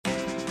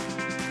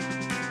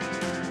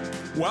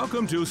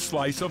Welcome to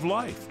Slice of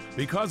Life.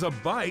 Because a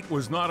bite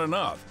was not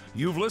enough,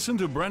 you've listened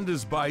to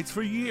Brenda's Bites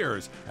for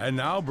years, and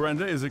now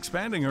Brenda is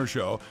expanding her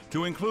show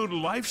to include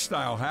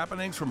lifestyle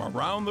happenings from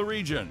around the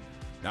region.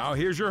 Now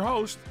here's your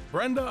host,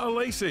 Brenda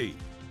Alesi.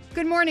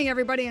 Good morning,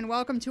 everybody, and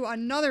welcome to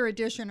another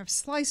edition of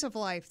Slice of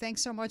Life.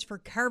 Thanks so much for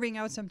carving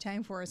out some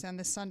time for us on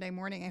this Sunday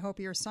morning. I hope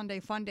your Sunday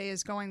fun day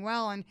is going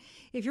well. And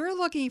if you're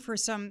looking for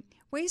some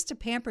ways to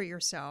pamper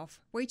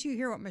yourself, wait till you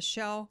hear what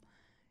Michelle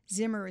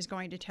Zimmer is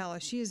going to tell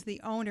us. She is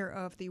the owner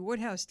of the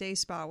Woodhouse Day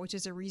Spa, which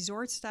is a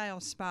resort-style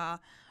spa,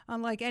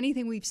 unlike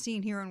anything we've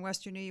seen here in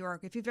Western New York.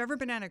 If you've ever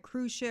been on a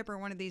cruise ship or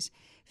one of these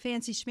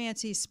fancy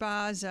schmancy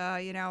spas,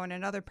 in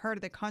another part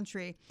of the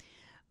country,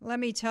 let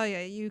me tell you,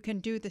 you can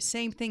do the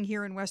same thing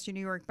here in Western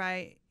New York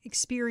by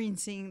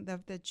experiencing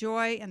the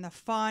joy and the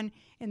fun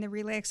and the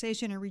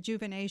relaxation and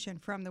rejuvenation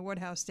from the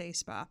Woodhouse Day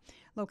Spa,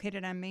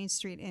 located on Main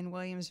Street in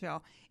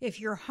Williamsville. If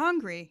you're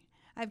hungry,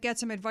 I've got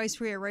some advice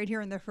for you right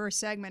here in the first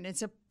segment.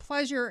 It's a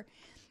pleasure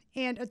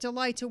and a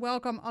delight to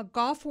welcome a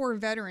Gulf War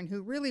veteran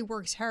who really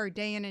works hard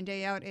day in and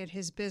day out at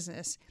his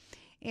business.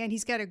 And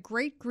he's got a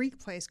great Greek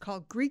place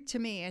called Greek to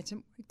Me.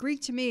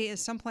 Greek to Me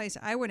is someplace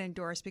I would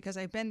endorse because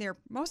I've been there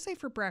mostly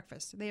for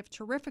breakfast. They have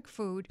terrific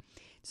food.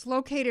 It's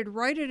located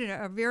right at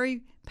a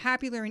very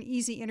popular and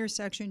easy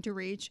intersection to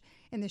reach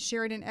in the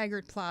Sheridan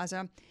Eggert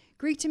Plaza.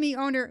 Greek to Me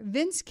owner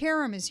Vince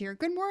Karam is here.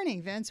 Good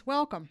morning, Vince.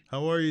 Welcome.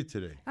 How are you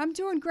today? I'm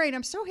doing great.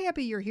 I'm so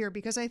happy you're here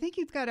because I think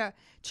you've got a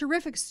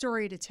terrific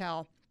story to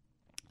tell.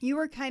 You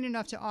were kind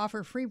enough to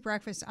offer free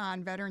breakfast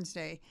on Veterans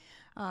Day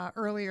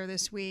earlier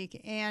this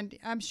week, and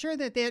I'm sure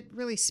that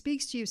really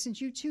speaks to you since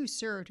you too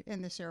served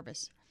in the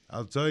service.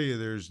 I'll tell you,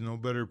 there's no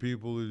better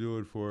people to do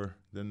it for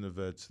than the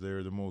vets.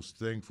 They're the most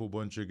thankful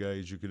bunch of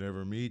guys you could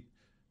ever meet,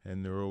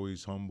 and they're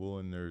always humble,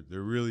 and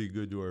they're really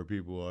good to our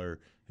people. Our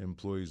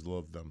employees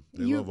love them.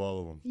 They love all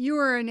of them. You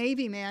were a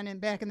Navy man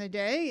back in the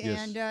day,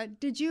 yes. And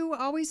did you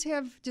always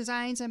have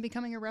designs on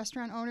becoming a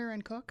restaurant owner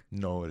and cook?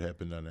 No, it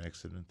happened on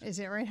accident. Is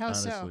it right? How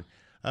honestly. so?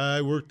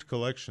 I worked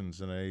collections,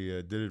 and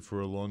I did it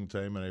for a long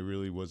time, and I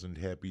really wasn't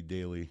happy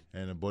daily.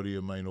 And a buddy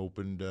of mine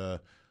opened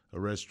a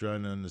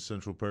restaurant in the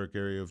Central Park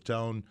area of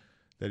town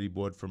that he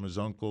bought from his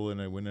uncle,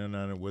 and I went in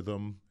on it with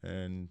him,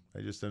 and I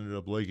just ended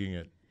up liking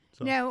it.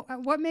 So. Now,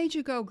 what made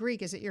you go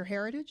Greek? Is it your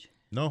heritage?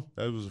 No,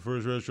 that was the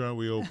first restaurant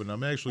we opened.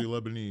 I'm actually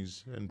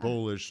Lebanese and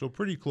Polish, so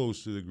pretty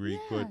close to the Greek,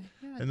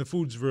 and the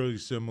food's very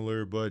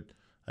similar, but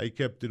I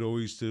kept it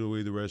always to the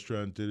way the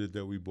restaurant did it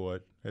that we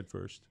bought at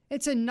first.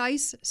 It's a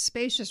nice,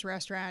 spacious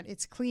restaurant.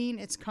 It's clean,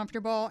 it's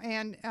comfortable,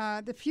 and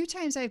the few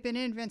times I've been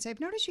in, Vince, I've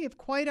noticed you have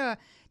quite a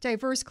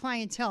diverse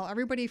clientele,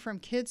 everybody from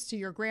kids to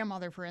your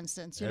grandmother, for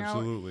instance.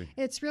 Absolutely.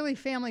 It's really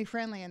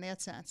family-friendly in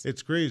that sense.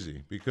 It's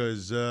crazy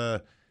because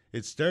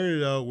it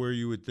started out where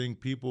you would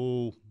think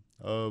people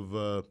of,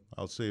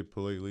 I'll say it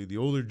politely, the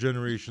older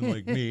generation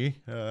like me,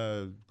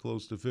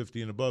 close to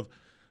 50 and above,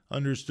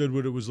 understood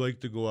what it was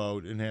like to go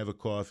out and have a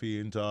coffee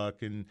and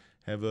talk and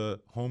have a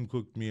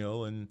home-cooked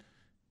meal and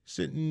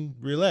sit and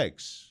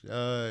relax.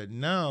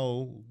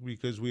 Now,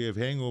 because we have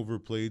hangover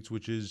plates,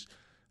 which is,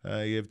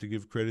 you have to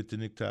give credit to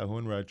Nick Tahoe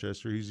in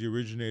Rochester. He's the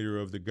originator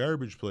of the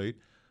garbage plate.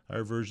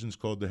 Our version's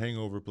called the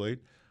hangover plate.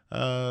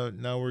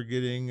 Now we're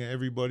getting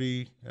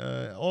everybody,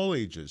 all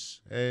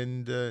ages.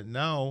 And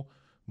now,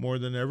 more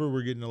than ever,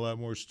 we're getting a lot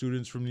more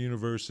students from the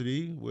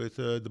university with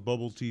the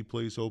bubble tea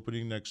place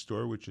opening next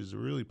door, which is a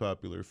really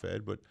popular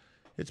fad, but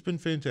it's been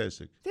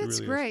fantastic. That's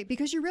really great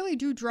because you really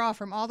do draw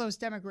from all those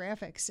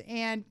demographics.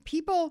 And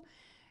people,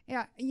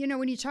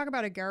 when you talk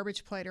about a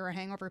garbage plate or a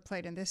hangover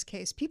plate in this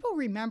case, people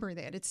remember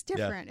that. It's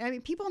different. Yeah. I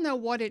mean, people know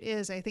what it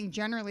is, I think,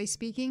 generally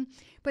speaking,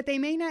 but they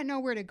may not know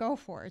where to go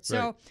for it.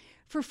 So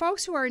for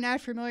folks who are not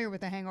familiar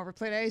with the hangover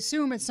plate, I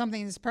assume it's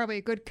something that's probably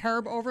a good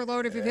carb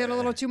overload if you've had a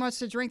little too much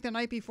to drink the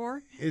night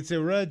before. It's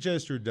a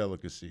Rochester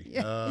delicacy.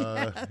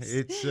 Yes.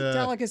 It's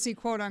delicacy,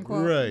 quote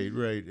unquote.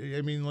 Right.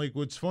 I mean, like,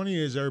 what's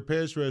funny is our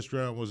past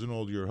restaurant was an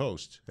old year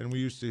host, and we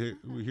used to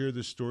hear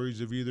the stories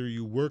of either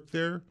you worked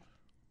there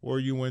or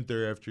you went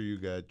there after you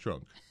got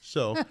drunk.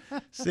 So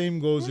same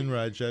goes in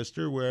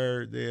Rochester,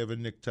 where they have a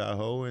Nick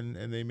Tahoe,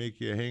 and they make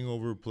you a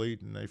hangover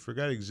plate. And I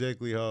forgot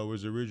exactly how it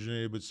was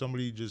originated, but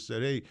somebody just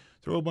said, hey,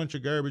 throw a bunch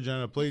of garbage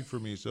on a plate for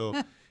me. So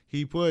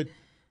he put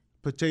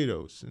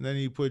potatoes, and then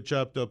he put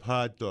chopped up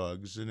hot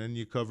dogs, and then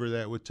you cover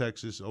that with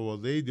Texas. Oh, well,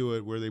 they do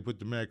it where they put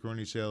the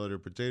macaroni salad or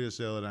potato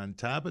salad on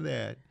top of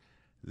that,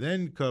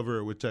 then cover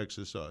it with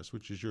Texas sauce,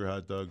 which is your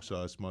hot dog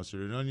sauce,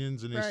 mustard, and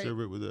onions, and they serve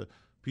it with a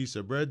piece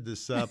of bread to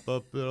sop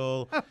up it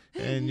all,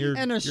 and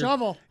you're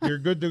shovel. You're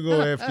good to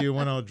go after you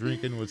went out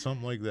drinking with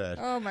something like that.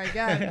 Oh my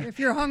God! If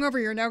you're hungover,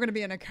 you're now going to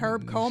be in a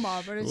carb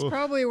coma, but it's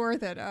probably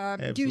worth it.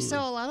 Do you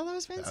sell a lot of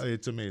those, Vince?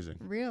 It's amazing.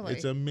 Really,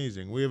 it's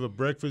amazing. We have a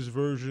breakfast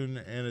version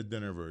and a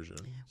dinner version.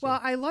 So. Well,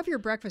 I love your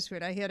breakfast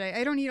food. I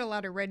don't eat a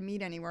lot of red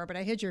meat anymore, but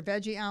I had your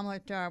veggie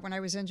omelet when I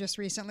was in just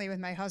recently with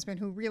my husband,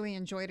 who really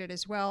enjoyed it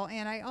as well,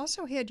 and I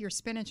also had your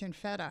spinach and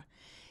feta.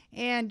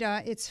 And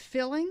it's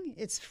filling,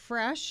 it's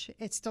fresh,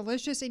 it's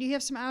delicious, and you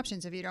have some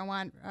options. If you don't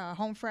want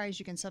home fries,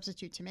 you can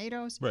substitute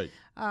tomatoes. Right.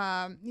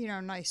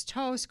 Nice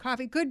toast,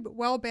 coffee, good,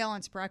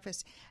 well-balanced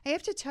breakfast. I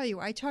have to tell you,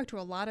 I talk to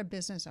a lot of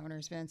business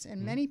owners, Vince,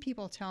 and many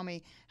people tell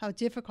me how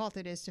difficult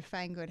it is to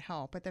find good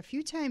help. But the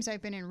few times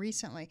I've been in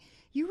recently,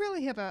 you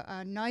really have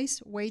a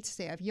nice wait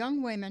staff,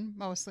 young women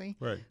mostly,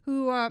 Right.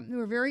 who are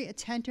very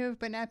attentive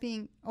but not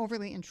being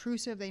overly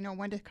intrusive. They know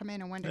when to come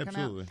in and when to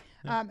Absolutely.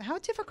 come out. How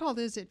difficult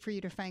is it for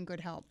you to find good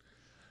help?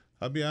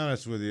 I'll be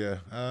honest with you.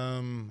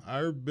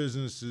 Our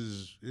business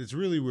it's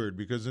really weird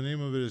because the name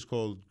of it is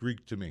called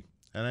Greek to Me.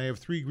 And I have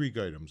 3 Greek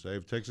items. I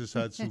have Texas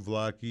hot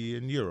souvlaki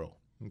and gyro.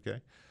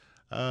 Okay.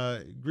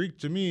 Greek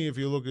to me, if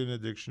you look in a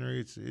dictionary,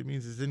 it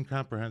means it's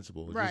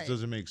incomprehensible. It Right. just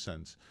doesn't make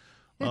sense.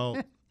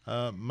 Well,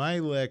 my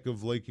lack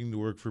of liking to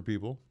work for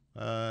people,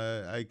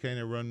 I kind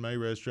of run my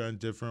restaurant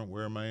different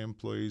where my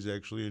employees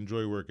actually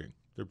enjoy working.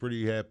 They're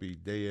pretty happy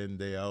day in,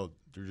 day out.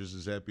 They're just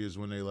as happy as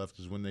when they left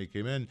as when they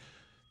came in.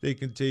 They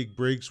can take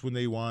breaks when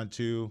they want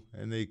to,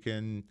 and they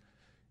can,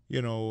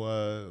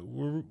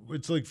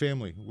 it's like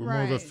family. We're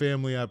more of a Right.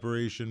 family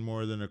operation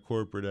more than a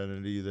corporate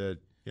entity that,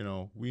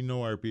 we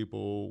know our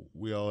people.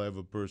 We all have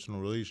a personal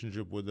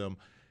relationship with them,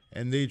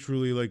 and they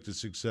truly like the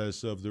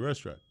success of the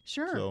restaurant.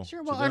 Sure, So, sure.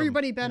 to Well, them,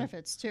 everybody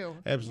benefits too.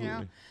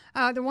 Absolutely.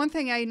 The one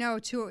thing I know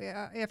too,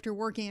 after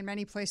working in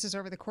many places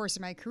over the course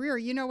of my career,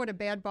 you know what a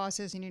bad boss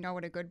is and you know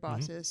what a good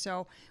boss is.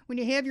 So when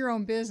you have your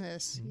own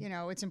business,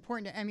 it's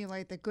important to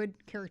emulate the good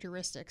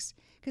characteristics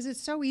because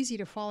it's so easy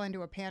to fall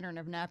into a pattern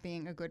of not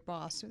being a good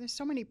boss. So there's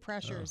so many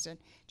pressures and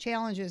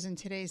challenges in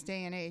today's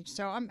day and age.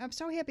 So I'm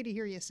so happy to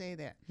hear you say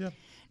that. Yeah.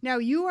 Now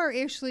you are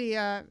actually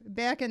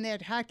back in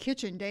that hot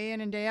kitchen day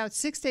in and day out,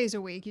 6 days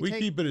a week. We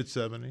keep it at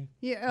 70.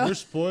 Yeah. We're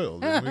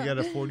spoiled. And we got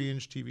a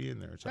 40-inch TV in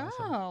there. It's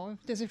awesome. Oh,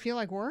 does it feel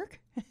like work?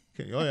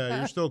 Okay. Oh, yeah,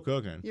 you're still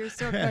cooking. You're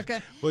still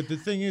cooking. But the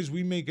thing is,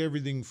 we make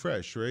everything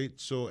fresh, right?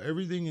 So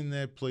everything in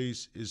that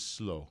place is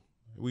slow.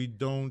 We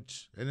don't,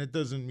 and it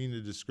doesn't mean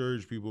to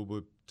discourage people,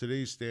 but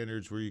today's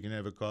standards where you can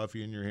have a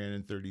coffee in your hand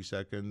in 30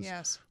 seconds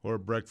Yes. or a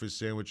breakfast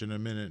sandwich in a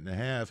minute and a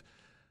half,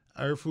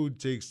 our food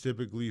takes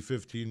typically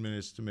 15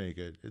 minutes to make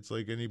it. It's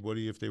like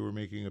anybody if they were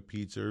making a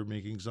pizza or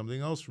making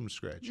something else from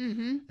scratch.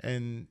 Mm-hmm.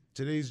 And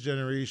today's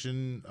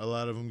generation, a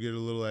lot of them get a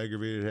little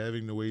aggravated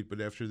having to wait,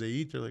 but after they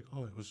eat, they're like,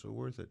 oh, it was so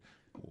worth it.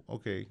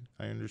 Okay,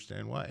 I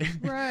understand why.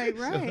 Right,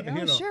 right.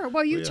 So, Oh, sure.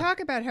 Well, you yeah.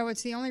 talk about how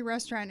it's the only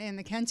restaurant in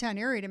the Kentown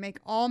area to make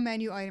all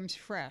menu items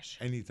fresh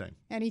Anything.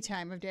 any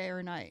time of day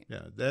or night.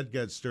 Yeah, that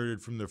got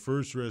started from the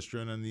first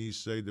restaurant on the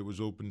east side that was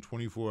open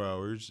 24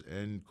 hours,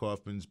 and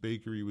Kaufman's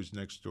Bakery was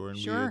next door, and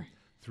we Sure. had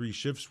 3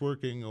 shifts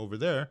working over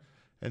there,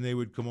 and they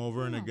would come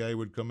over, and a Oh. guy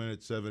would come in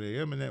at 7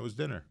 a.m., and that was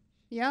dinner.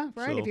 Yeah,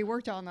 right. So, if you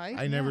worked all night.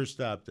 I yeah. never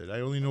stopped it. I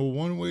only know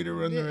one way to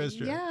run the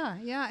restaurant. Yeah,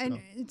 yeah.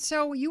 And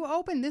so you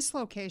opened this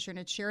location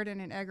at Sheridan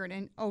and Eggert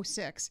in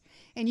 06,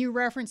 and you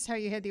referenced how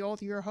you had the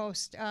old Your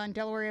Host on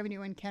Delaware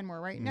Avenue in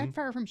Kenmore, right? Not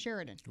far from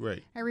Sheridan.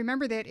 Right. I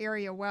remember that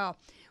area well.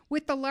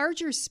 With the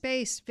larger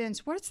space,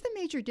 Vince, what's the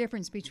major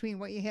difference between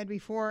what you had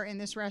before in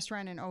this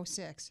restaurant in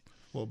 06?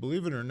 Well,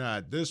 believe it or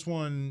not, this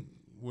one,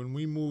 when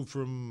we moved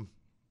from,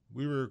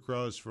 we were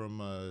across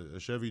from a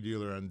Chevy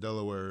dealer on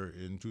Delaware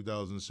in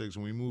 2006,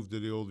 and we moved to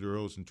the old Your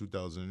Host in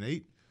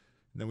 2008.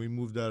 And then we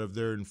moved out of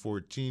there in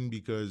 14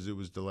 because it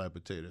was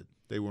dilapidated.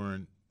 They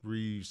weren't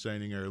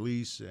re-signing our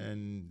lease,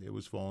 and it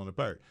was falling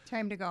apart.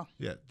 Time to go.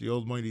 Yeah, the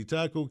old Mighty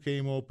Taco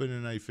came open,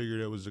 and I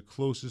figured that was the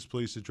closest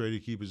place to try to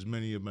keep as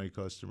many of my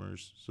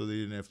customers so they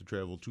didn't have to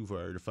travel too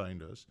far to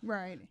find us,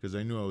 Right. because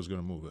I knew I was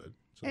going to move it.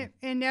 So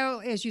And now,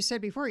 as you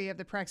said before, you have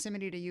the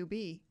proximity to UB,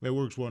 it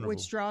works wonderful.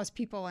 which draws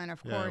people in,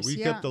 of Yeah, course. we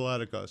kept a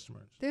lot of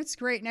customers. That's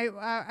great. Now,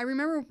 I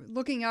remember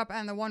looking up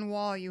on the one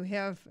wall, you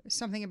have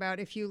something about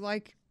if you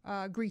like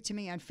Greek to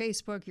Me on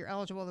Facebook, you're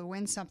eligible to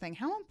win something.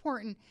 How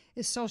important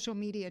is social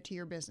media to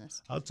your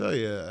business? I'll tell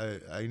you,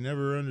 I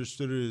never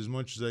understood it as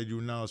much as I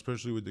do now,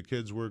 especially with the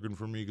kids working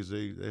for me because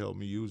they help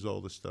me use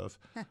all the stuff.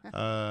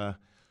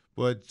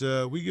 But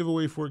we give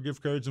away 4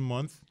 gift cards a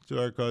month to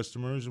our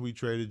customers, and we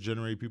try to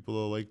generate people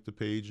to like the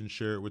page and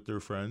share it with their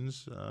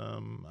friends.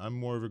 I'm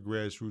more of a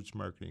grassroots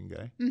marketing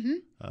guy.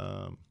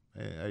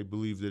 I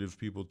believe that if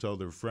people tell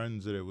their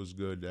friends that it was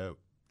good,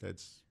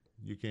 that's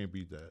you can't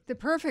beat that. The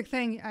perfect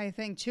thing, I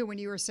think, too, when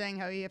you were saying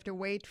how you have to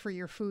wait for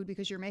your food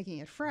because you're making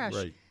it fresh.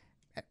 Right.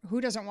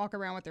 Who doesn't walk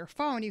around with their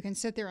phone? You can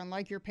sit there and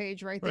like your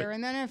page right there, Right.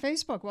 and then on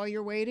Facebook while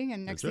you're waiting,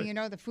 and next That's thing you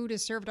know, the food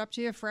is served up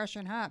to you fresh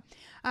and hot.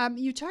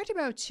 You talked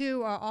about,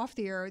 too, off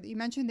the air, you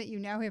mentioned that you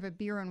now have a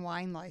beer and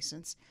wine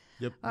license.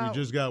 Yep, we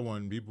just got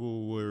one.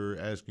 People were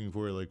asking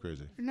for it like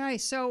crazy.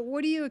 Nice. So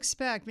what do you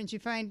expect? Did you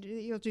find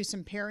you'll do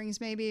some pairings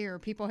maybe, or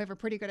people have a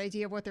pretty good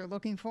idea of what they're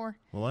looking for?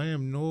 Well, I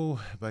am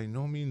by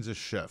no means a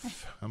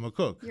chef. I'm a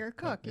cook. You're a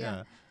cook,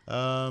 yeah.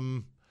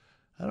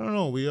 I don't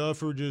know. We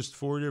offer just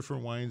 4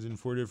 different wines and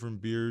 4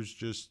 different beers,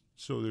 just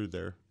so they're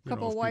there.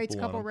 Couple if whites,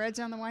 people want couple 'em. reds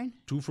on the wine?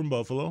 2 from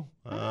Buffalo,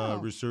 Oh.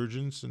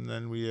 Resurgence, and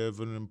then we have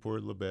an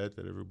import Labatt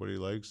that everybody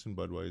likes, and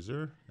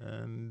Budweiser,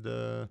 and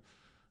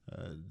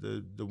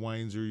The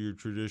wines are your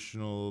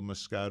traditional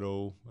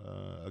Moscato,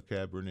 a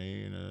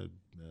Cabernet, and a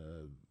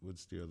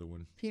what's the other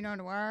one? Pinot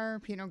Noir,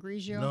 Pinot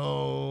Grigio.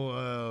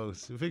 No,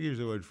 figures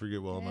I would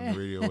forget while I'm on the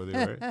radio with you,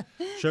 right?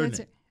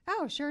 Chardonnay.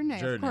 Oh,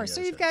 Chardonnay, of course.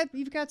 Yes, So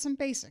you've got some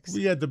basics.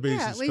 We got the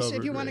basics. Yeah, at least covered,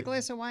 if you want a right?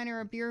 glass of wine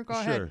or a beer, go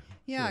Sure, ahead.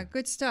 Yeah, sure.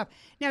 good stuff.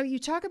 Now you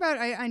talk about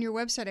on your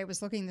website. I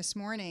was looking this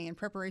morning in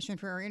preparation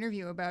for our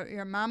interview about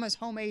your mama's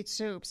homemade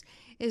soups.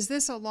 Is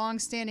this a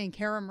long-standing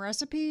Karam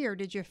recipe, or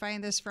did you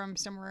find this from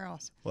somewhere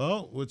else?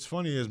 Well, what's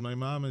funny is my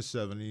mom is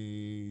 70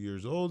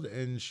 years old,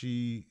 and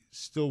she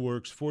still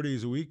works 4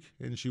 days a week,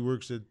 and she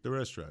works at the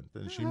restaurant,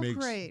 and she makes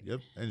great.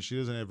 Yep, and she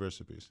doesn't have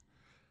recipes.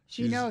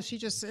 She knows. It's she a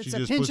just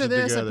pinch puts of it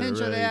this, together, a pinch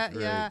of right, that. right,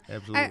 Yeah,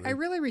 absolutely. I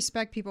really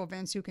respect people,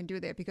 Vince, who can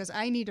do that because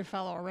I need to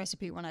follow a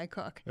recipe when I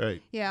cook.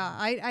 Right. Yeah,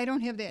 I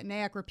don't have that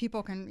knack where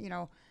people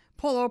can,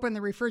 pull open the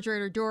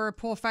refrigerator door,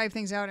 pull 5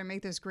 things out, and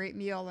make this great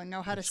meal and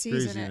know how to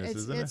season it.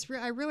 craziness, isn't it?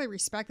 I really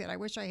respect it. I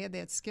wish I had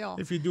that skill.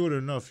 If you do it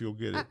enough, you'll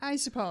get it. I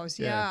suppose,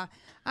 Yeah.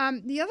 yeah.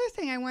 The other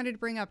thing I wanted to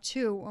bring up,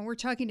 too, when we're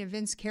talking to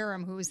Vince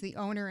Karam, who is the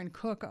owner and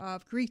cook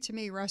of Greek to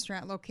Me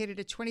restaurant located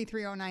at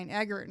 2309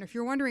 Eggert. And if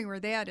you're wondering where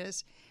that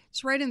is,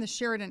 it's right in the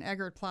Sheridan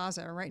Eggert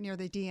Plaza, right near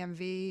the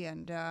DMV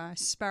and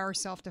Spar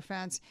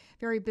Self-Defense.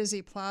 Very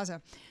busy plaza.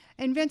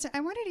 And Vince, I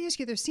wanted to ask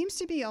you, there seems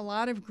to be a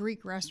lot of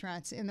Greek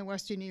restaurants in the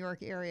Western New York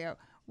area.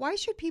 Why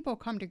should people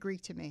come to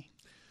Greek to Me?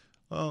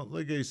 Well,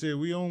 like I say,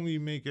 we only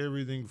make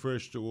everything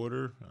fresh to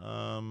order.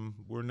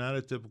 We're not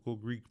a typical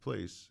Greek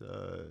place.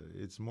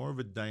 It's more of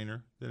a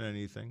diner than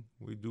anything.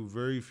 We do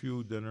very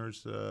few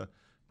dinners,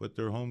 but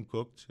they're home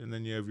cooked. And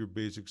then you have your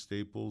basic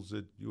staples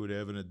that you would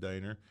have in a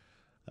diner.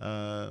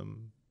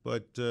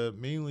 But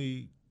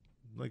mainly,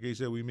 like I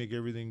said, we make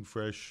everything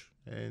fresh.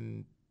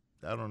 And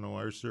I don't know,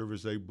 our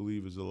service, I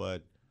believe, is a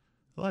lot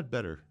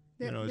better.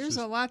 There's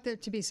a lot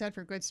to be said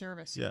for good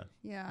service. Yeah,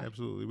 yeah,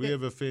 absolutely. We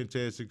have a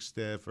fantastic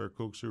staff. Our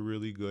cooks are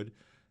really good,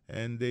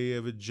 and they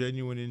have a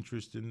genuine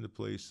interest in the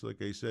place.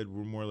 Like I said,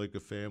 we're more like a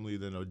family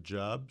than a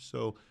job.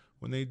 So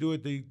when they do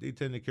it, they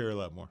tend to care a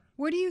lot more.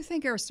 What do you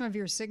think are some of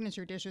your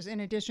signature dishes, in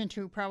addition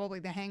to probably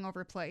the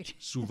hangover plate?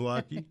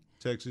 Souvlaki,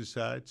 Texas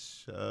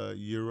hots,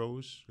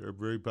 gyros are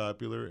very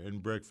popular,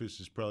 and breakfast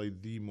is probably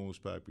the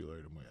most popular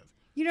item we have.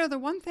 The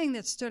one thing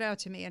that stood out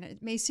to me, and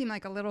it may seem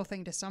like a little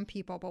thing to some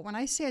people, but when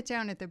I sat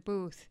down at the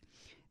booth,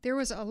 there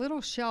was a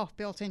little shelf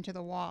built into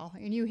the wall,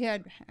 and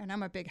and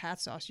I'm a big hot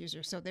sauce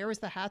user, so there was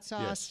the hot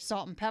sauce, Yes.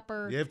 salt and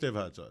pepper. You have to have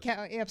hot sauce.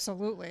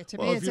 Absolutely. To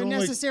Well, me, if it's you a don't like-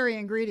 necessary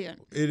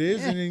ingredient. It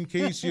is, and in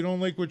case you don't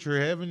like what you're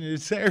having,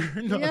 it's there.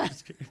 No, I'm Yeah.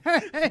 just kidding.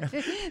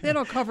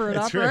 It'll cover it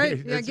That's up, right? right,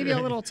 Yeah, that's give you a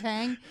right. little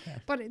tang.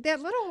 But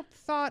that little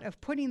thought of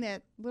putting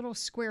that little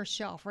square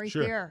shelf right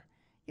Sure. there,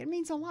 it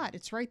means a lot.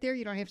 It's right there.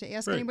 You don't have to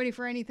ask Right. anybody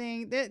for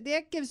anything.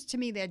 That gives to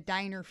me that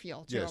diner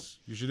feel too. Yes,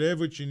 you should have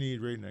what you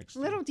need right next to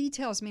you. Little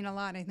details mean a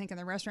lot, I think, in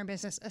the restaurant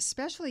business,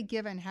 especially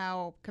given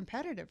how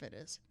competitive it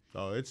is.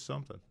 Oh, it's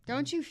something.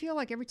 Don't you feel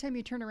like every time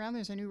you turn around,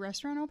 there's a new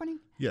restaurant opening?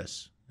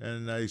 Yes,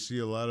 and I see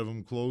a lot of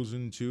them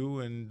closing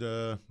too. And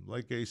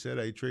like I said,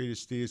 I try to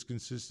stay as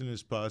consistent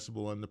as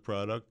possible on the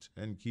product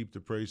and keep the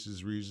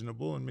prices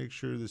reasonable and make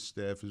sure the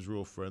staff is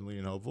real friendly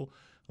and helpful.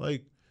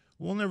 Like,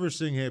 we'll never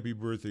sing happy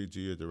birthday to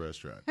you at the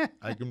restaurant.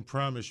 I can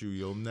promise you,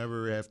 you'll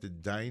never have to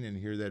dine and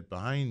hear that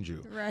behind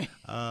you. Right.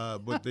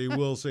 But they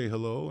will say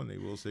hello and they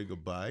will say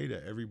goodbye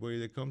to everybody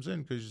that comes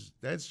in, because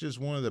that's just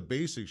one of the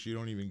basics you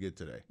don't even get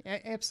today.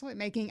 Absolutely.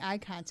 Making eye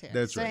contact.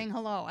 That's right. saying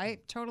hello. I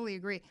totally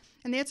agree.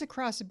 And that's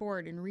across the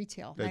board in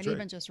retail, That's not right.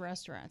 even just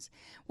restaurants.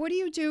 What do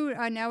you do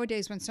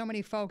nowadays when so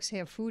many folks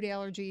have food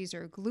allergies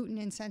or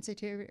gluten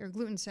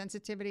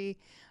sensitivity?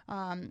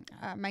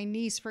 My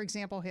niece, for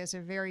example, has a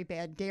very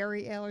bad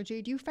dairy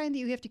allergy. Do you find that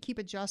you have to keep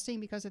adjusting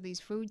because of these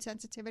food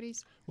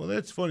sensitivities? Well,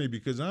 that's funny,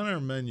 because on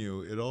our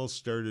menu, it all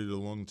started a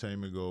long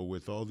time ago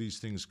with all these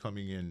things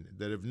coming in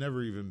that have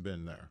never even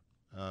been there.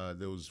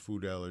 Those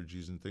food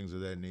allergies and things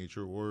of that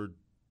nature, or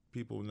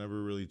people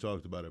never really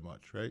talked about it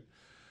much, right?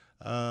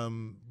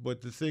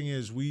 But the thing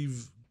is,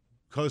 we've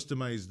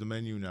customized the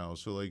menu now.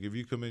 So, like, if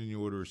you come in and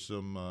you order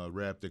some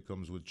wrap that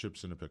comes with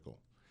chips and a pickle,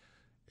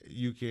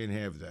 you can't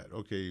have that.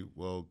 Okay,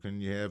 well, can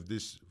you have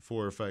this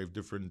 4 or 5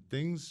 different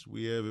things?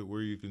 We have it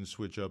where you can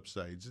switch up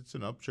sides. It's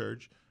an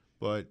upcharge,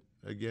 but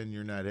again,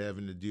 you're not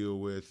having to deal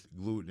with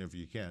gluten if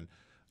you can.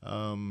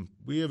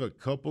 We have a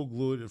couple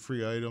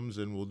gluten-free items,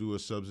 and we'll do a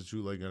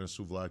substitute, like on a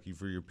souvlaki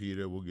for your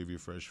pita. We'll give you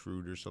fresh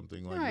fruit or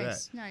something like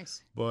that.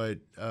 Nice. But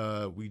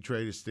we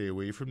try to stay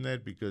away from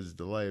that, because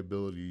the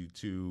liability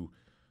to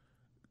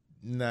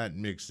not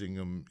mixing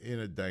them in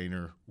a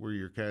diner where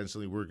you're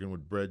constantly working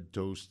with bread,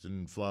 toast,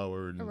 and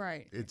flour, and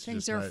Right. it's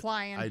Things just are not-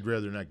 flying. I'd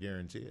rather not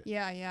guarantee it.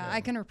 Yeah, I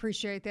can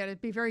appreciate that.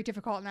 It'd be very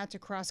difficult not to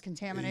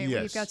cross-contaminate when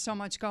you've Yes. got so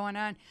much going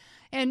on.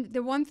 And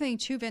the one thing,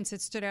 too, Vince,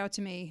 that stood out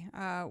to me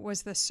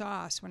was the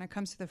sauce when it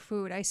comes to the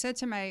food. I said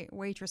to my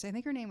waitress, I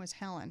think her name was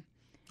Helen.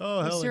 Oh,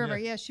 the Helen, server.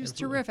 yeah, She was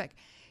absolutely. terrific.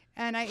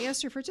 And I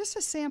asked her for just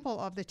a sample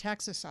of the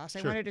Texas sauce.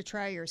 I Sure. wanted to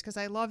try yours because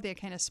I love that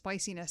kind of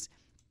spiciness.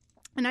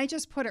 And I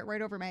just put it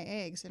right over my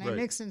eggs, and I Right.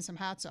 mixed in some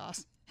hot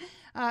sauce.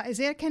 Is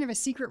that kind of a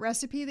secret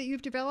recipe that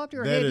you've developed,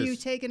 or That have you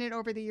is. taken it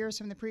over the years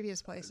from the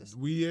previous places?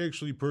 We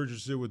actually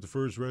purchased it with the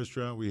first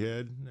restaurant we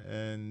had,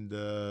 and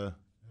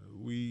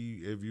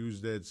we have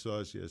used that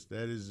sauce. Yes,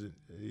 that is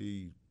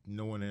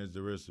no one has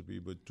the recipe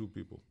but 2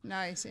 people.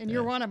 Nice, and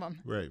you're one of them.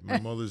 Right, my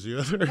mother's the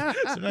other.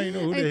 So now you know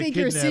who I they think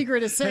your kidnapped.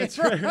 secret is safe.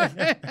 That's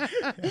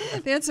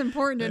right. That's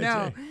important to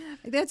That's know.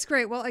 That's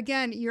great. Well,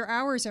 again, your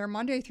hours are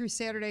Monday through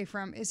Saturday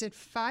from, is it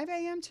 5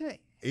 a.m. to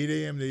 8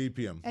 a.m. to 8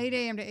 p.m. 8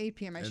 a.m. to 8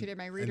 p.m. I should have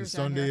my readers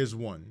and on Sunday here. is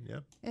 1.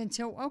 Yep.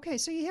 Okay,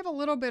 so you have a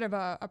little bit of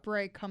a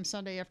break come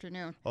Sunday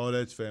afternoon. Oh,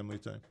 that's family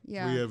time.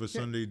 Yeah. We have a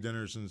Sunday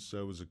dinner since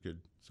I was a kid,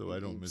 so I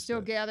don't miss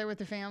Still that. gather with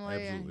the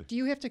family. Absolutely. Do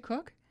you have to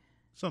cook?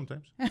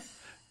 Sometimes.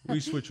 We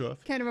switch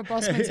off. Kind of a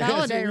busman's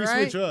holiday, we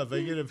right? switch off.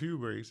 I get a few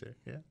breaks there.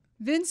 Yeah.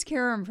 Vince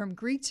Karam from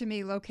Greek to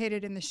Me,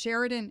 located in the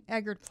Sheridan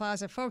Eggert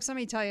Plaza. Folks, let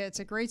me tell you,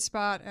 it's a great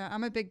spot.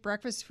 I'm a big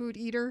breakfast food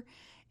eater,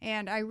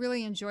 and I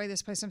really enjoy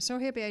this place. I'm so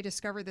happy I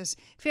discovered this.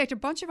 In fact, a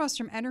bunch of us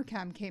from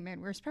Entercom came in.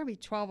 There's probably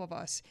 12 of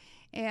us.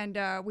 And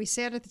we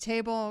sat at the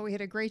table. We had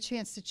a great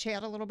chance to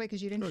chat a little bit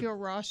because you didn't feel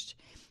rushed.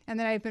 And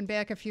then I've been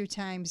back a few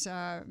times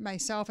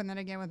myself, and then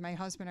again with my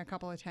husband a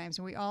couple of times,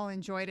 and we all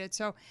enjoyed it.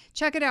 So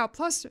check it out.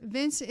 Plus,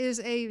 Vince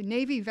is a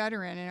Navy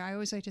veteran, and I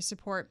always like to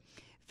support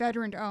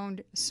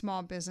veteran-owned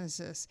small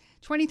businesses.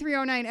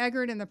 2309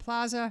 Eggert in the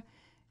Plaza.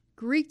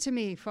 Greek to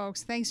Me,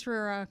 folks. Thanks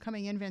for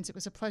coming in, Vince. It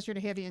was a pleasure to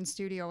have you in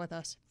studio with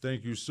us.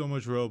 Thank you so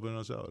much for helping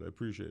us out. I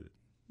appreciate it.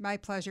 My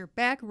pleasure.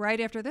 Back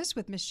right after this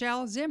with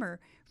Michelle Zimmer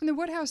from the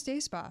Woodhouse Day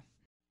Spa.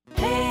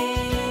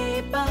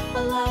 Hey,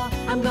 Buffalo,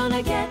 I'm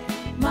gonna get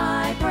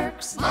my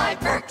perks. My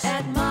perks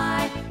at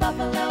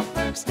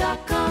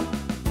mybuffaloperks.com.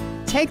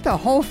 Take the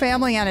whole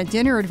family on a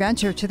dinner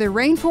adventure to the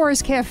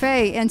Rainforest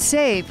Cafe and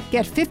save.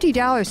 Get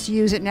 $50 to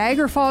use at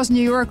Niagara Falls,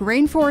 New York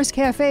Rainforest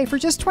Cafe for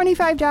just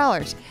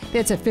 $25.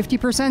 That's a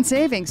 50%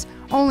 savings,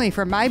 only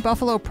for My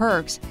Buffalo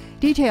Perks.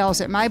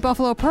 Details at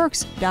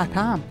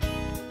mybuffaloperks.com.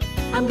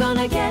 I'm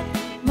gonna get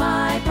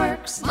my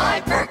perks.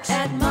 My perks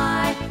at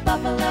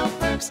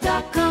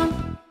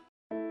mybuffaloperks.com.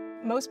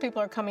 Most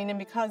people are coming in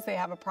because they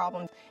have a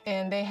problem,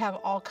 and they have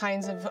all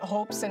kinds of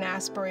hopes and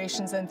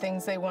aspirations and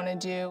things they want to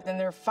do. And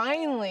they're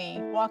finally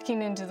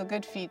walking into the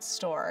Good Feet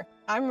store.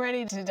 I'm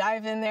ready to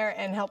dive in there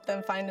and help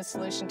them find a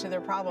solution to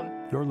their problem.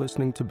 You're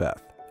listening to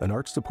Beth, an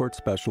arch support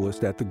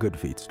specialist at the Good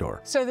Feet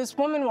store. So this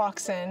woman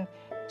walks in.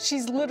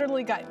 She's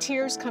literally got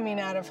tears coming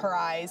out of her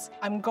eyes.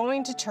 I'm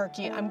going to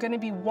Turkey. I'm going to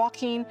be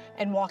walking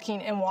and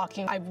walking and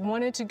walking. I've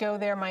wanted to go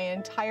there my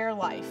entire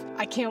life.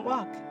 I can't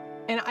walk,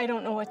 and I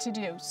don't know what to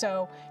do,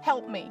 so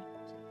help me.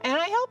 And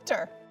I helped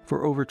her.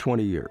 For over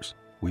 20 years,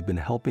 we've been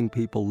helping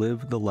people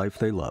live the life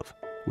they love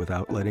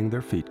without letting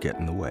their feet get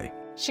in the way.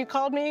 She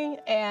called me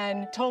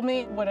and told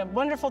me what a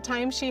wonderful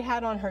time she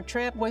had on her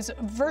trip, was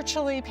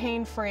virtually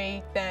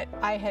pain-free, that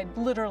I had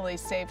literally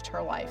saved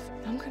her life.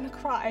 I'm gonna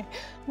cry.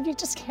 You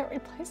just can't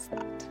replace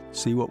that.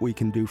 See what we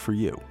can do for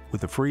you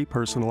with a free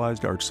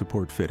personalized arch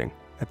support fitting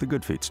at the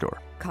Good Feet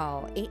store.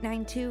 Call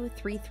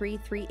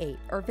 892-3338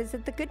 or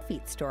visit the Good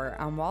Feet store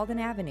on Walden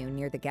Avenue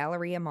near the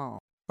Galleria Mall.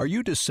 Are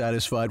you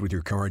dissatisfied with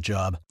your current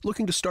job?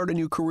 Looking to start a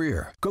new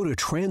career? Go to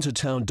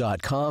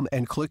Transitown.com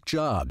and click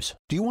Jobs.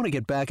 Do you want to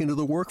get back into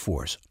the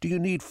workforce? Do you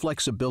need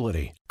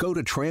flexibility? Go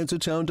to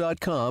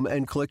Transitown.com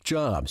and click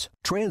Jobs.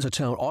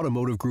 Transitown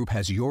Automotive Group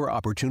has your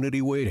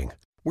opportunity waiting.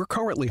 We're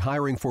currently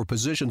hiring for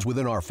positions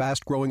within our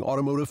fast-growing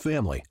automotive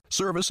family: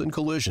 service and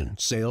collision,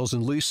 sales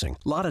and leasing,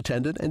 lot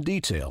attendant and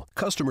detail,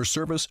 customer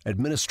service,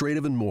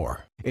 administrative, and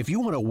more. If you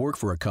want to work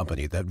for a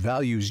company that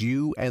values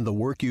you and the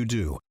work you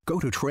do, go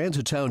to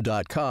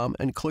Transitown.com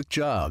and click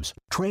Jobs.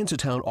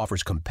 Transitown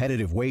offers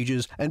competitive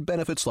wages and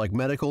benefits like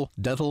medical,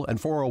 dental, and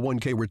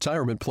 401k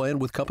retirement plan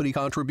with company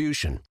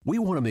contribution. We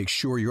want to make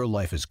sure your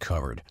life is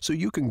covered so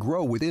you can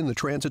grow within the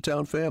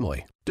Transitown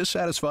family.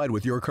 Dissatisfied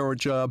with your current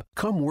job?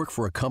 Come work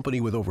for a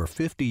company with over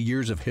 50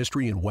 years of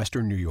history in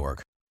Western New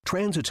York.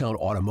 Transitown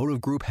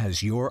Automotive Group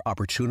has your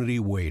opportunity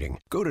waiting.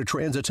 Go to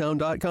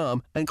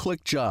Transitown.com and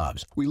click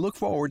Jobs. We look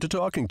forward to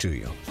talking to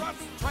you. Trust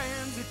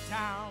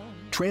Transitown.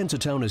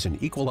 Transitown is an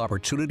equal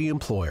opportunity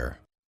employer.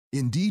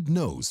 Indeed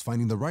knows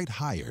finding the right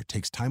hire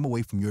takes time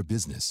away from your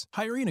business.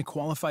 Hiring a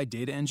qualified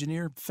data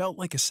engineer felt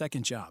like a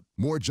second job.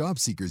 More job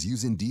seekers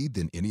use Indeed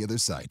than any other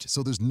site,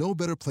 so there's no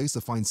better place to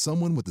find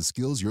someone with the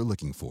skills you're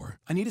looking for.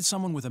 I needed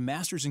someone with a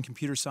master's in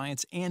computer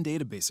science and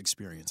database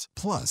experience.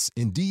 Plus,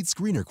 Indeed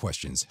screener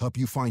questions help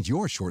you find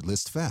your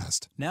shortlist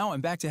fast. Now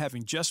I'm back to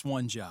having just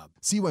one job.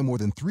 See why more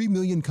than 3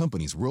 million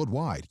companies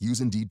worldwide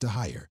use Indeed to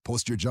hire.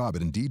 Post your job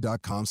at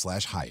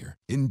Indeed.com/hire.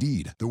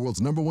 Indeed, the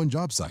world's #1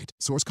 job site.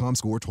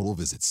 Source.com/score total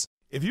visits.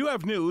 If you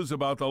have news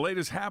about the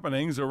latest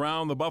happenings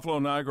around the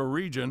Buffalo-Niagara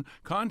region,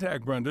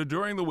 contact Brenda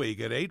during the week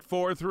at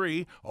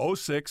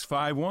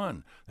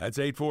 843-0651. That's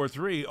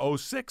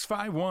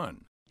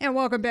 843-0651. And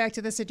welcome back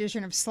to this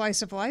edition of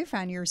Slice of Life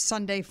on your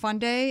Sunday Fun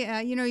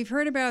Day. You've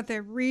heard about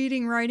the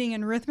reading, writing,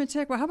 and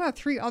arithmetic. Well, how about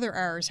 3 other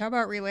R's? How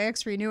about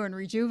relax, renew, and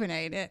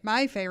rejuvenate? At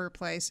my favorite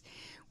place,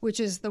 which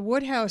is the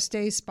Woodhouse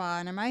Day Spa.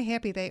 And am I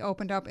happy they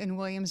opened up in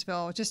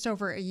Williamsville just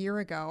over a year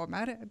ago,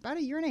 about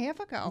a year and a half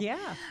ago.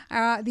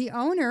 Yeah. The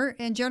owner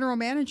and general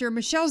manager,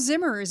 Michelle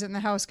Zimmer, is in the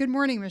house. Good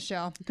morning,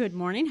 Michelle. Good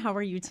morning. How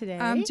are you today?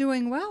 I'm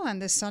doing well on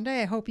this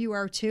Sunday. I hope you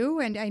are too.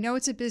 And I know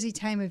it's a busy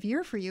time of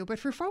year for you, but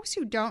for folks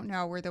who don't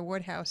know where the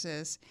Woodhouse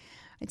is,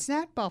 it's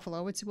not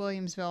Buffalo, it's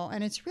Williamsville,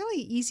 and it's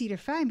really easy to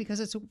find because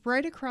it's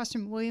right across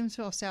from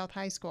Williamsville South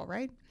High School,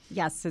 right?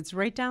 Yes, it's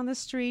right down the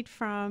street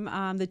from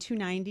the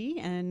 290,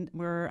 and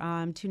we're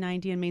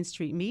 290 and Main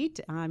Street meet.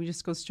 You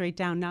just go straight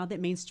down. Now that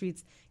Main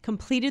Street's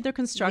completed their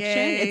construction,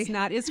 it's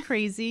not as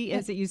crazy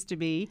as it used to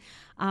be.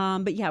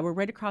 But yeah, we're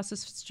right across the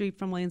street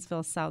from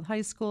Williamsville South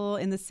High School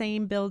in the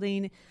same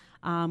building.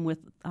 With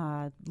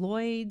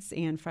Lloyd's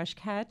and Fresh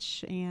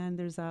Catch, and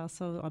there's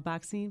also a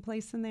boxing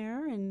place in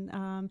there,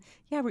 and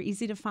we're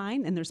easy to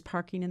find, and there's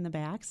parking in the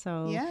back,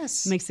 so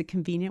it makes it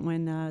convenient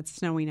when it's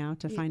snowing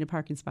out to find a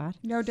parking spot.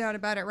 No doubt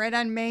about it. Right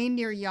on Main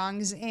near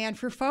Young's. And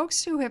for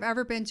folks who have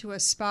ever been to a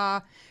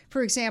spa,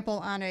 for example,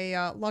 on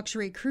a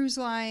luxury cruise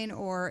line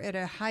or at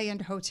a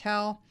high-end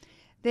hotel,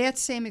 that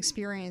same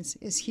experience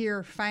is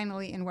here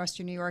finally in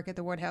Western New York at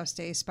the Woodhouse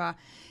Day Spa.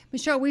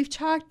 Michelle, we've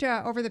talked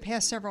over the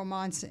past several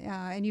months,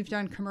 and you've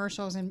done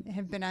commercials and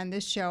have been on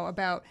this show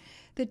about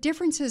the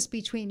differences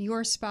between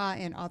your spa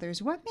and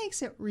others. What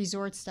makes it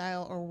resort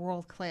style or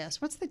world class?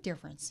 What's the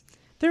difference?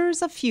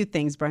 There's a few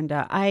things,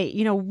 Brenda.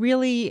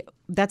 Really,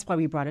 that's why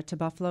we brought it to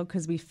Buffalo,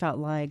 because we felt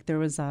like there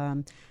was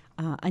a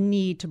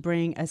need to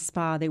bring a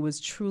spa that was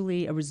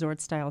truly a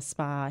resort-style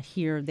spa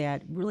here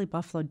that really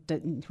Buffalo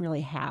didn't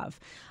really have.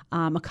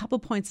 A couple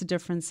points of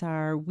difference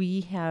are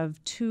we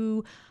have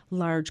 2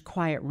 large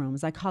quiet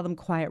rooms. I call them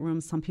quiet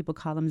rooms. Some people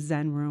call them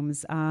Zen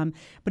rooms.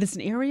 But it's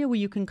an area where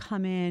you can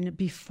come in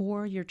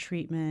before your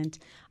treatment.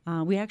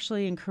 We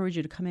actually encourage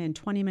you to come in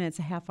 20 minutes,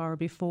 a half hour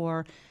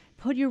before.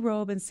 Put your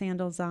robe and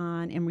sandals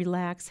on and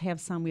relax, have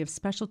some. We have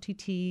specialty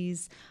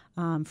teas,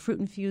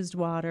 fruit-infused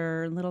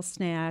water, little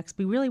snacks.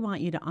 We really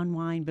want you to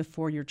unwind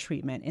before your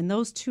treatment. In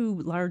those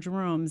 2 large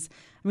rooms,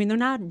 they're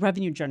not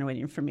revenue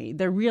generating for me.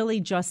 They're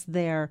really just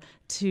there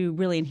to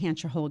really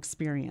enhance your whole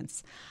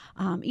experience.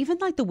 Even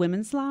like the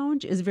women's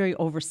lounge is very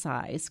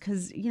oversized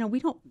because, we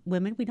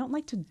don't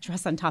like to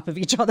dress on top of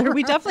each other.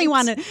 We definitely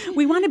want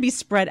to be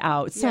spread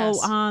out.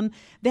 So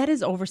that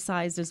is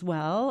oversized as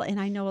well. And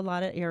I know a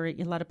lot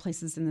of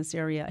places in this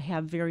area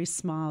have very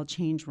small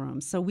change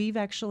rooms. So we've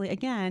actually,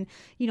 again,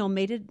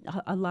 made it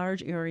a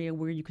large area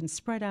where you can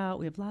spread out.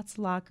 We have lots of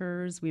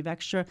lockers. We have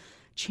extra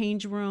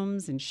change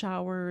rooms and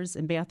showers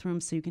and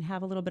bathrooms so you can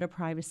have a little bit of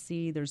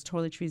privacy. There's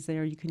toiletries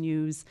there you can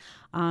use.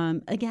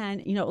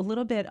 Again, a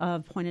little bit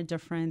of point of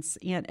difference.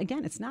 And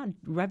again, it's not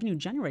revenue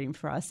generating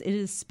for us. It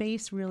is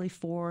space really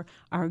for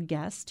our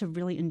guests to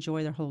really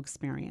enjoy their whole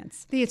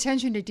experience. The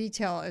attention to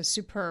detail is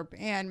superb.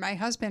 And my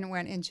husband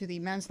went into the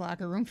men's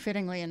locker room,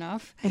 fittingly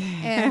enough,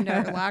 and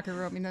the locker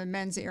room in the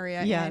men's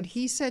area. Yes. And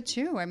he said,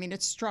 too,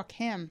 it struck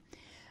him.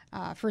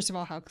 First of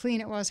all, how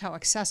clean it was, how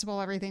accessible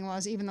everything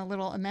was, even the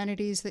little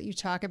amenities that you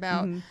talk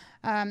about.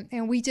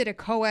 And we did a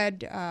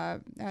co-ed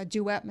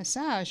duet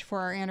massage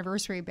for our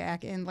anniversary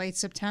back in late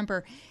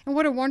September. And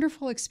what a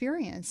wonderful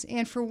experience.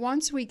 And for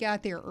once, we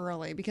got there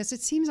early because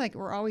it seems like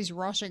we're always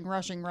rushing.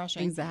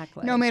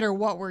 Exactly. No matter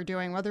what we're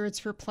doing, whether it's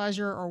for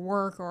pleasure or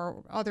work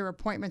or other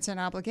appointments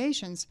and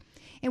obligations.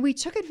 And we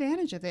took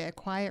advantage of that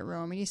quiet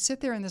room. And you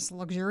sit there in this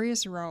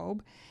luxurious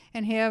robe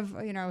and have,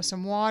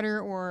 some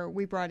water, or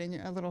we brought in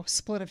a little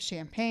split of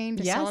champagne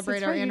to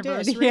celebrate our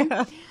anniversary.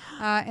 Yeah.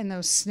 And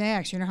those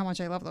snacks, you know how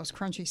much I love those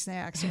crunchy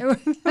snacks.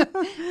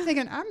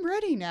 Thinking, I'm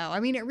ready now.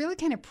 It really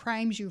kind of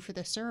primes you for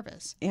the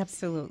service.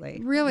 Absolutely.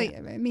 Really,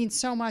 it means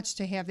so much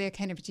to have that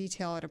kind of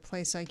detail at a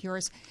place like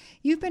yours.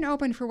 You've been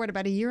open for,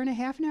 about a year and a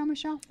half now,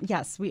 Michelle?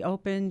 Yes, we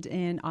opened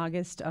in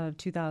August of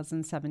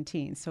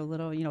 2017, so a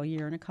little,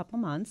 year and a couple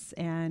months.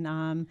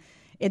 And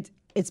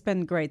it's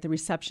been great. The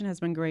reception has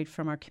been great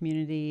from our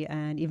community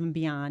and even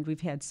beyond.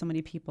 We've had so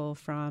many people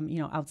from,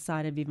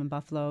 outside of even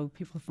Buffalo,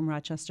 people from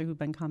Rochester who've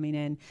been coming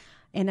in.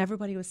 And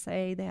everybody would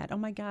say that, oh,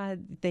 my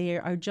God, they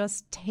are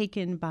just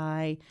taken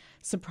by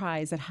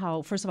surprise at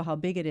first of all, how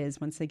big it is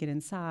once they get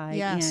inside.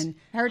 Yes, and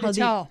hard to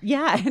tell.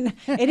 Yeah, and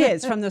it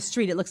is. From the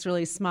street, it looks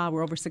really small.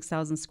 We're over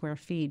 6,000 square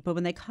feet. But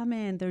when they come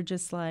in, they're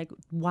just like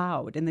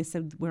wowed. And they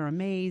said, we're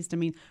amazed.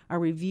 Our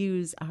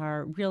reviews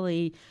are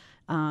really...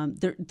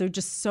 They're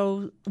just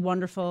so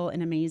wonderful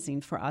and amazing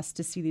for us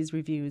to see these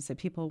reviews that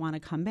people want to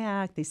come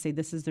back. They say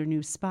this is their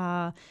new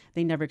spa.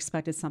 They never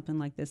expected something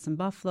like this in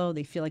Buffalo.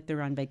 They feel like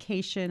they're on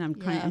vacation. I'm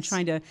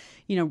trying to,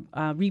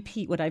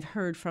 repeat what I've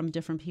heard from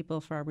different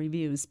people for our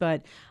reviews.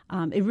 But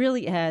it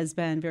really has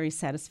been very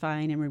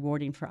satisfying and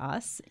rewarding for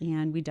us.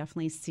 And we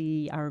definitely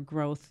see our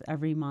growth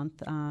every month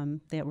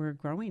that we're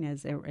growing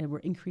as we're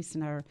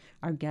increasing our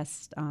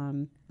guest,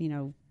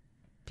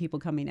 people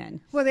coming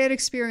in. Well, that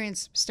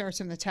experience starts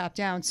from the top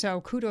down.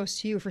 So kudos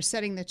to you for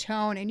setting the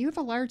tone. And you have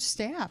a large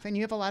staff and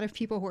you have a lot of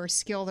people who are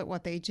skilled at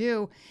what they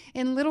do.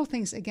 And little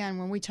things, again,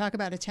 when we talk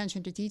about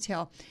attention to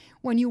detail,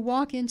 when you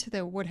walk into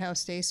the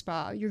Woodhouse Day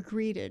Spa, you're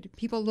greeted.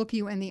 People look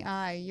you in the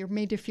eye. You're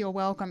made to feel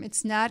welcome.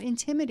 It's not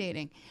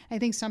intimidating. I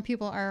think some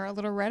people are a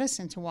little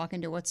reticent to walk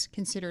into what's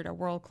considered a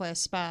world-class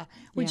spa.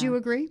 Would you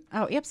agree?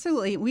 Oh,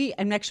 absolutely. We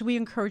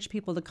encourage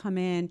people to come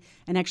in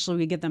and actually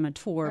we give them a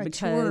tour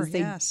because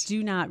they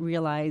do not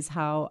realize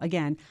how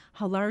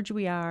large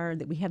we are,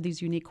 that we have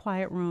these unique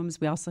quiet rooms.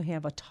 We also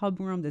have a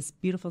tub room, this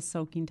beautiful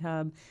soaking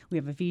tub. We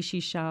have a Vichy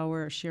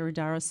shower, a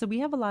Shirodara. So we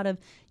have a lot of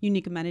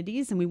unique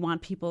amenities and we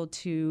want people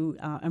to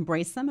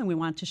embrace them and we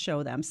want to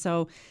show them.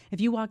 So if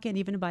you walk in,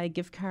 even to buy a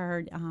gift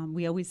card,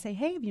 we always say,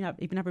 hey, if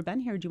you've never been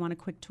here, do you want a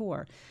quick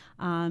tour?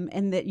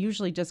 And that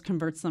usually just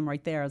converts them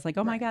right there. It's like,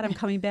 oh my God, I'm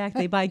coming back.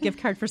 They buy a gift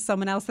card for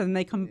someone else and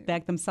they come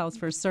back themselves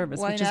for a service,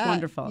 which is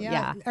wonderful.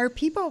 Yeah. Are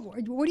people,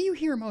 what do you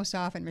hear most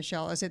often,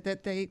 Michelle? Is it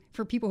that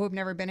for people who have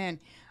never been in,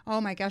 oh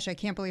my gosh, I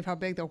can't believe how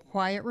big the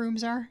quiet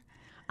rooms are?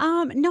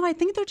 No, I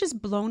think they're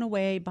just blown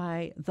away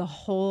by the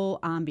whole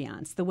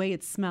ambiance, the way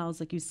it smells.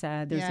 Like you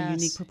said, there's a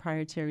unique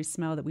proprietary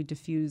smell that we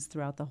diffuse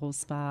throughout the whole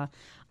spa.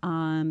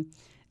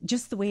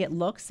 Just the way it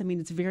looks. I mean,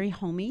 it's very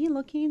homey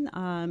looking.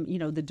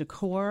 The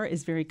decor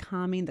is very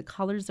calming. The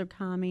colors are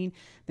calming.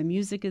 The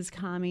music is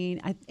calming.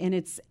 And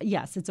it's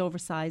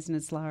oversized and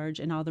it's large,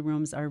 and all the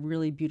rooms are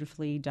really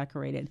beautifully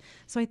decorated.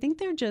 So I think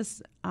they're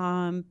just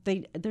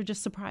they're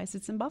just surprised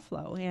it's in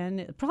Buffalo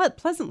and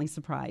pleasantly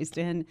surprised.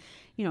 And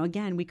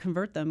again, we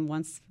convert them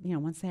once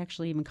they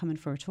actually even come in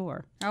for a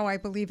tour. Oh, I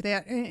believe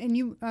that. And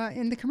you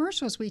in the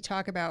commercials we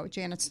talk about,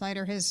 Janet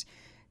Snyder has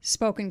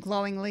spoken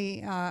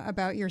glowingly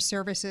about your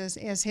services,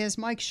 as has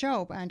Mike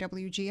Shope on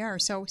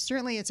WGR. So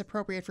certainly it's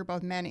appropriate for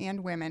both men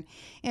and women.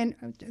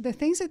 And the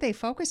things that they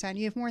focus on,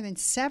 you have more than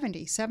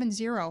 70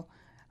 services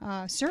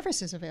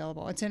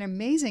available. It's an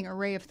amazing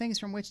array of things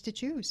from which to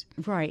choose.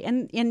 Right.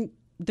 And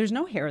there's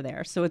no hair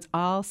there, so it's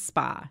all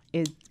spa.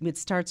 It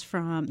starts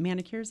from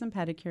manicures and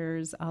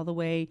pedicures all the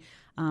way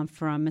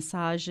from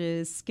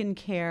massages,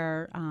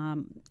 skincare.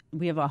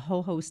 We have a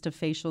whole host of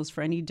facials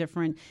for any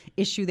different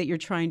issue that you're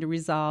trying to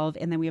resolve,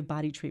 and then we have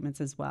body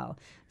treatments as well.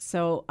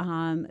 So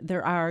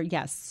there are,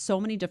 so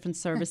many different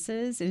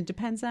services, and it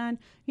depends on,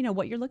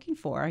 what you're looking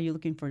for. Are you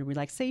looking for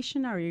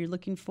relaxation, or are you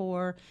looking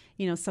for,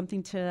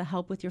 something to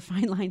help with your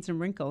fine lines and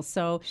wrinkles?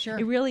 So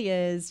it really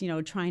is,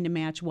 trying to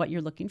match what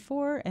you're looking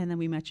for, and then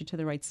we match you to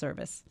the right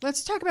service.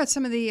 Let's talk about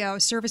some of the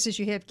services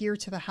you have geared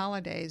to the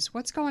holidays.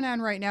 What's going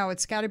on right now?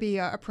 It's got to be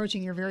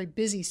approaching your very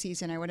busy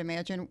season, I would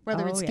imagine,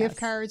 whether it's gift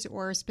cards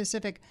or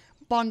specific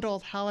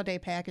bundled holiday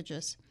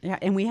packages. Yeah,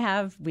 and we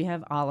have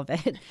all of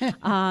it.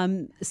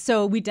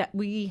 So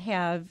we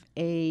have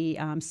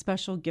a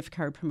special gift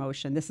card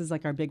promotion. This is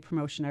like our big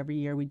promotion every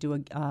year. We do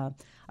a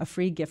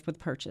free gift with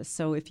purchase.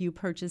 So if you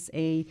purchase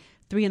a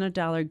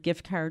 $300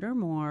 gift card or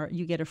more,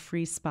 you get a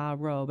free spa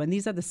robe. And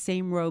these are the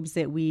same robes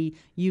that we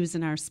use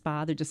in our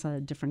spa. They're just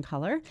a different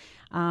color.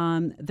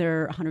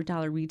 They're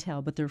 $100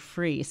 retail, but they're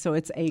free. So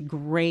it's a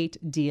great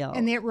deal.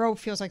 And that robe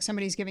feels like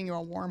somebody's giving you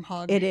a warm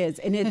hug. It is.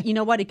 And you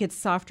know what? It gets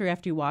softer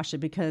after you wash it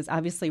because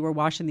obviously we're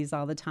washing these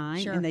all the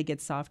time and they get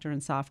softer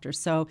and softer.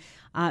 So,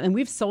 and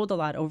we've sold a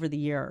lot over the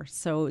year.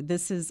 So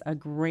this is a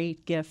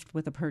great gift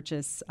with a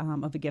purchase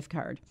of a gift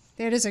card.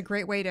 That is a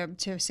great way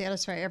to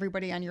satisfy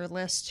everybody on your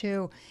list,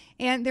 too.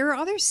 And there are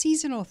other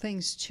seasonal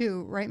things,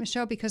 too, right,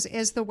 Michelle? Because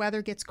as the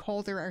weather gets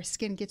colder, our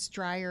skin gets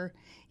drier.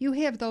 You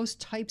have those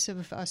types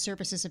of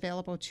services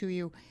available to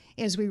you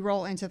as we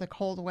roll into the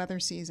cold weather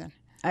season.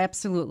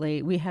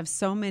 Absolutely. We have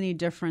so many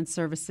different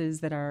services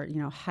that are,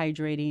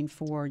 hydrating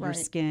for your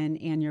skin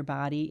and your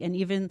body. And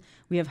even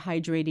we have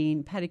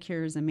hydrating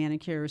pedicures and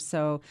manicures.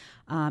 So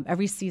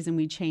every season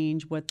we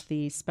change what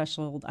the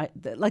special,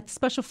 like the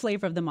special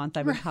flavor of the month,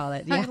 I would call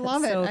it. Yeah. I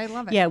love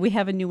it. Yeah, we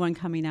have a new one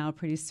coming out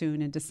pretty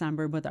soon in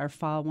December, but our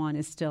fall one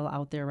is still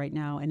out there right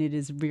now, and it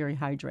is very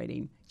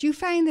hydrating. Do you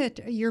find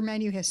that your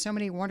menu has so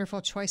many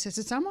wonderful choices?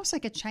 It's almost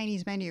like a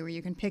Chinese menu where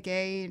you can pick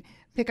a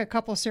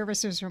couple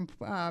services from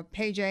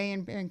page A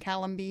and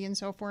column B and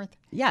so forth?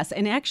 Yes,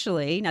 and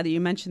actually, now that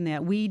you mentioned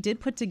that, we did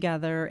put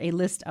together a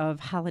list of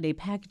holiday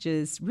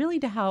packages really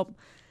to help,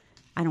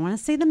 I don't want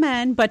to say the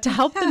men, but to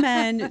help the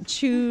men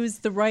choose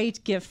the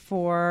right gift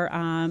for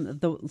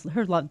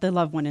the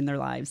loved one in their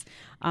lives.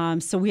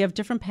 So we have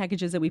different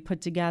packages that we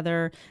put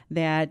together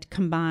that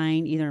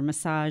combine either a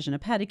massage and a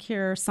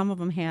pedicure. Some of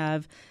them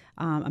have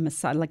a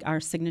massage, like our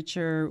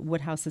signature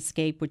Woodhouse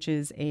Escape, which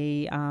is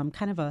a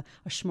kind of a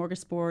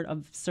smorgasbord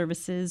of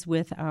services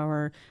with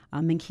our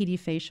Minkiti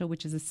facial,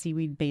 which is a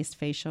seaweed-based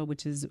facial,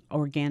 which is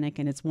organic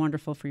and it's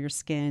wonderful for your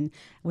skin,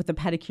 with a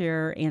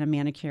pedicure and a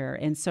manicure.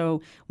 And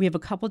so we have a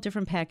couple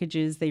different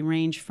packages. They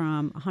range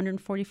from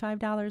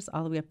 $145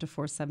 all the way up to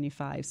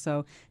 $475.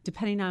 So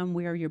depending on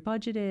where your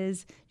budget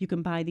is, you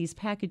can buy these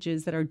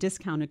packages that are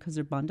discounted because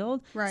they're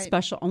bundled,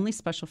 only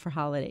special for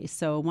holidays.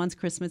 So once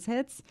Christmas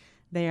hits,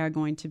 they are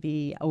going to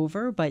be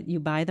over, but you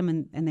buy them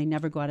and they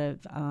never go out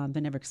of,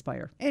 they never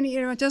expire. And,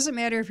 it doesn't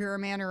matter if you're a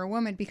man or a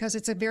woman because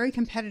it's a very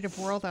competitive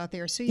world out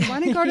there. So you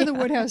want to go to the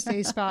Woodhouse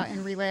Day Spa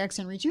and relax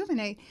and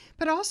rejuvenate,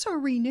 but also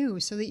renew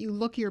so that you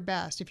look your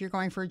best if you're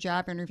going for a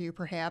job interview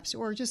perhaps,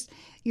 or just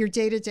your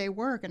day-to-day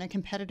work in a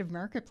competitive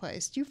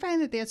marketplace. Do you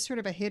find that that's sort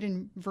of a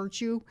hidden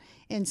virtue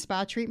in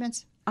spa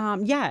treatments?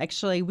 Yeah,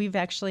 actually, we've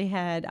actually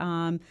had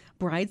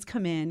brides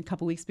come in a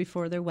couple weeks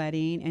before their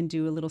wedding and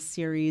do a little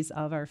series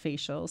of our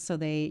facials. So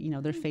they,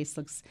 their face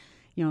looks,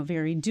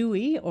 very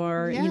dewy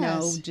or,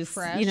 just,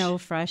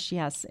 fresh. Fresh,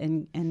 yes,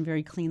 and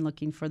very clean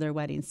looking for their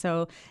wedding.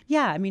 So,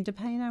 yeah, I mean,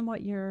 depending on what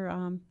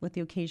what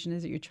the occasion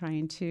is that you're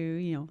trying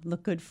to,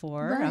 look good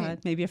for, right.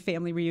 Maybe a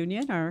family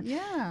reunion or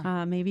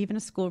maybe even a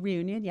school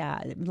reunion.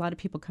 Yeah, a lot of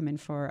people come in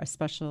for a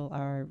special,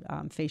 our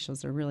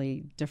facials are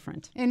really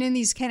different. And in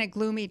these kind of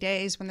gloomy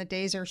days when the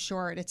days are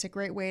short, it's a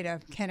great way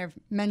to kind of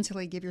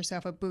mentally give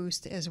yourself a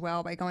boost as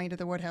well by going to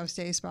the Woodhouse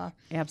Day Spa.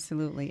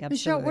 Absolutely.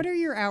 Michelle, what are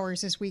your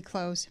hours as we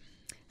close?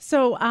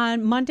 So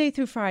on Monday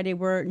through Friday,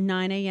 we're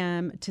 9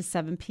 a.m. to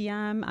 7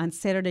 p.m. On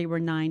Saturday, we're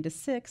 9 to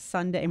 6.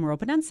 Sunday, and we're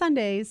open on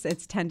Sundays.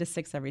 It's 10 to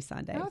 6 every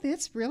Sunday. Oh,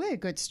 that's really a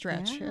good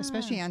stretch,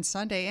 especially on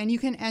Sunday. And you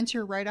can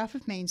enter right off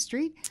of Main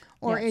Street.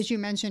 Or as you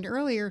mentioned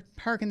earlier,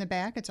 park in the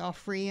back. It's all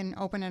free and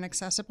open and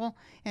accessible,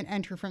 and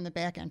enter from the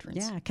back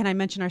entrance. Yeah. Can I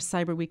mention our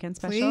Cyber Weekend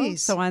special?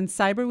 Please. So on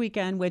Cyber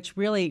Weekend, which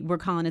really we're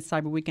calling it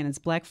Cyber Weekend, it's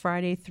Black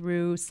Friday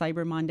through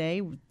Cyber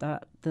Monday,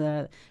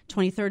 the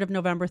 23rd of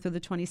November through the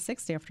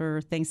 26th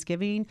after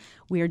Thanksgiving.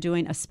 We are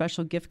doing a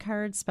special gift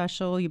card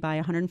special. You buy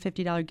a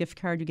 $150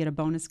 gift card, you get a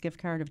bonus gift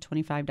card of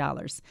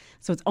 $25.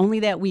 So it's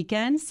only that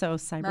weekend. So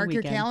Cyber Mark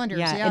Weekend. your calendars.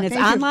 Yeah, and it's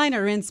online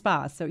or in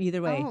spa. So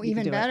either way. Oh,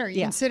 even better.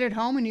 You can sit at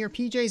home in your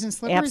PJs and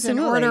slippers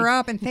Absolutely. and order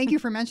up. And thank you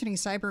for mentioning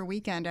Cyber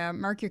Weekend.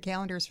 Mark your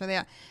calendars for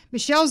that.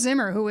 Michelle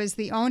Zimmer, who is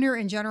the owner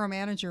and general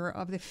manager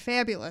of the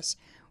fabulous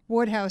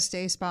Woodhouse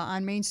Day Spa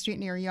on Main Street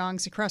near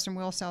Young's, across from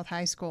Will South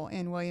High School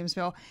in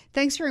Williamsville.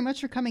 Thanks very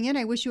much for coming in.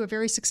 I wish you a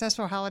very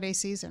successful holiday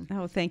season.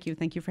 Oh, thank you.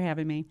 Thank you for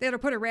having me. That'll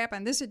put a wrap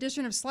on this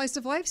edition of Slice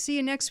of Life. See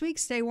you next week.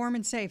 Stay warm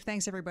and safe.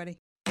 Thanks, everybody.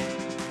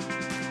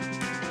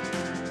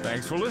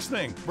 Thanks for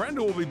listening.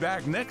 Brenda will be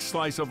back next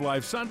Slice of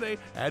Life Sunday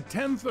at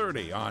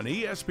 10:30 on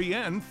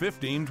ESPN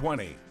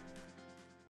 1520.